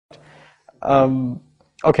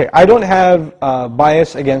Okay, I don't have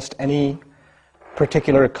bias against any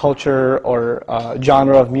particular culture or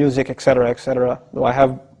genre of music, etc., etc. Though I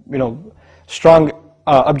have, strong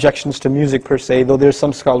objections to music per se, though there's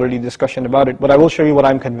some scholarly discussion about it. But I will show you what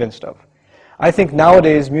I'm convinced of. I think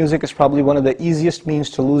nowadays music is probably one of the easiest means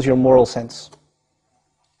to lose your moral sense.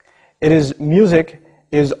 Music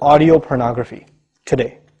is audio pornography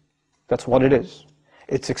today. That's what it is.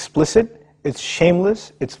 It's explicit, it's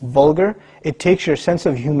shameless, it's vulgar, it takes your sense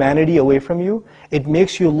of humanity away from you, it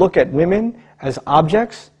makes you look at women as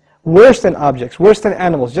objects, worse than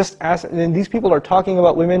animals. And these people are talking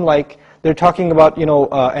about women like they're talking about,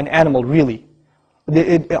 an animal, really.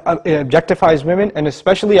 It objectifies women, and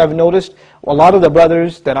especially I've noticed a lot of the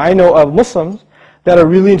brothers that I know of, Muslims, that are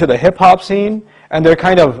really into the hip-hop scene, and they're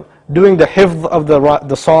kind of doing the hifz of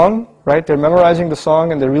the song, right? They're memorizing the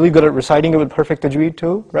song, and they're really good at reciting it with perfect tajweed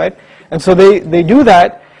too, right? And so they do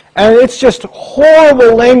that, and it's just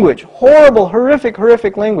horrible language, horrible, horrific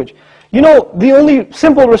language. The only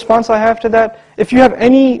simple response I have to that, if you have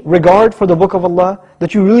any regard for the Book of Allah,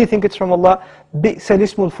 that you really think it's from Allah, بِئْسَ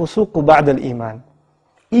الْإِسْمُ الْفُسُوقُ بَعْدَ الْإِيمَانِ.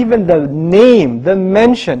 Even the name, the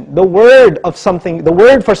mention, the word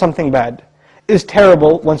for something bad is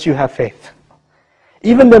terrible once you have faith.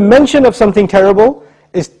 Even the mention of something terrible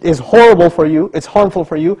is horrible for you, it's harmful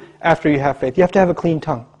for you after you have faith. You have to have a clean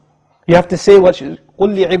tongue. You have to say what قُلْ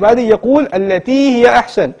لِعِبَادِي يَقُولْ الَّتِي هِيَ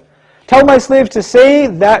أَحْسَنُ. Tell my slaves to say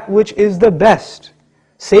that which is the best.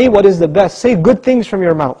 Say what is the best. Say good things from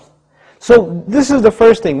your mouth. So this is the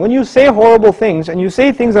first thing. When you say horrible things, and you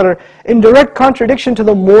say things that are in direct contradiction to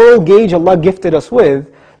the moral gauge Allah gifted us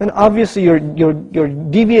with, then obviously you're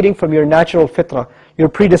deviating from your natural fitrah, your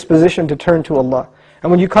predisposition to turn to Allah.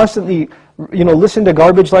 And when you constantly listen to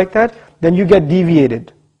garbage like that, then you get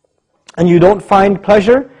deviated. And you don't find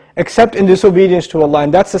pleasure except in disobedience to Allah,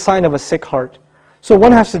 and that's the sign of a sick heart. So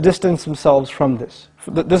one has to distance themselves from this.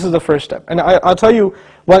 This is the first step. And I'll tell you,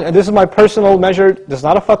 this is my personal measure, this is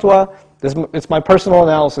not a fatwa, it's my personal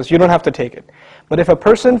analysis, you don't have to take it. But if a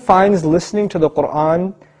person finds listening to the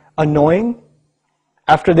Qur'an annoying,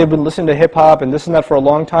 after they've been listening to hip-hop and this and that for a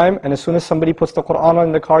long time, and as soon as somebody puts the Qur'an on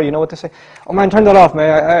in the car, you know what they say? Oh man, turn that off,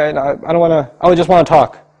 man, I don't want to, I just want to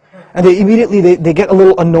talk. And they immediately, they get a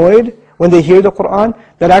little annoyed when they hear the Qur'an.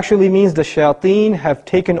 That actually means the shayateen have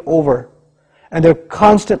taken over. And they're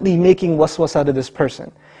constantly making waswas out of this person.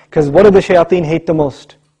 Because what do the shayateen hate the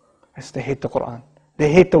most? Yes, they hate the Qur'an. They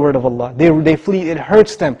hate the word of Allah. They flee, it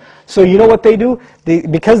hurts them. So you know what they do?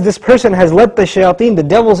 Because this person has let the shayateen, the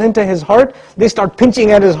devils, into his heart, they start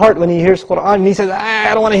pinching at his heart when he hears Qur'an, and he says,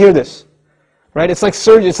 I don't want to hear this. Right? It's like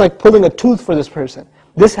surgery, it's like pulling a tooth for this person.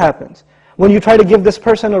 This happens. When you try to give this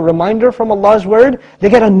person a reminder from Allah's word, they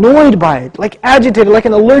get annoyed by it, like agitated, like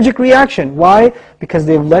an allergic reaction. Why? Because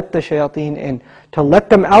they've let the shayateen in. To let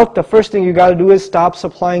them out, the first thing you got to do is stop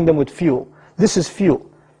supplying them with fuel. This is fuel.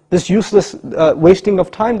 This useless wasting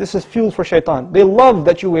of time, this is fuel for shaitan. They love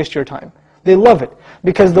that you waste your time. They love it.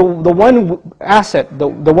 Because the one asset, the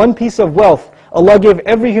one piece of wealth Allah gave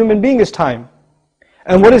every human being is time.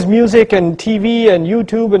 And what is music and TV and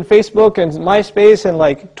YouTube and Facebook and MySpace and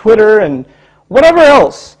like Twitter and whatever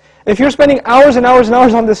else? If you're spending hours and hours and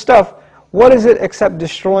hours on this stuff, what is it except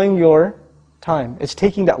destroying your time? It's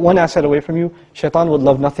taking that one asset away from you. Shaitan would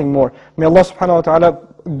love nothing more. May Allah subhanahu wa ta'ala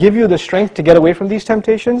give you the strength to get away from these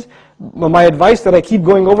temptations. My advice that I keep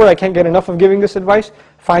going over, I can't get enough of giving this advice,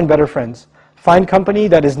 find better friends. Find company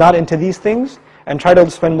that is not into these things and try to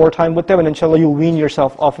spend more time with them, and inshallah you'll wean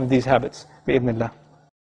yourself off of these habits. Bi-idhnillah.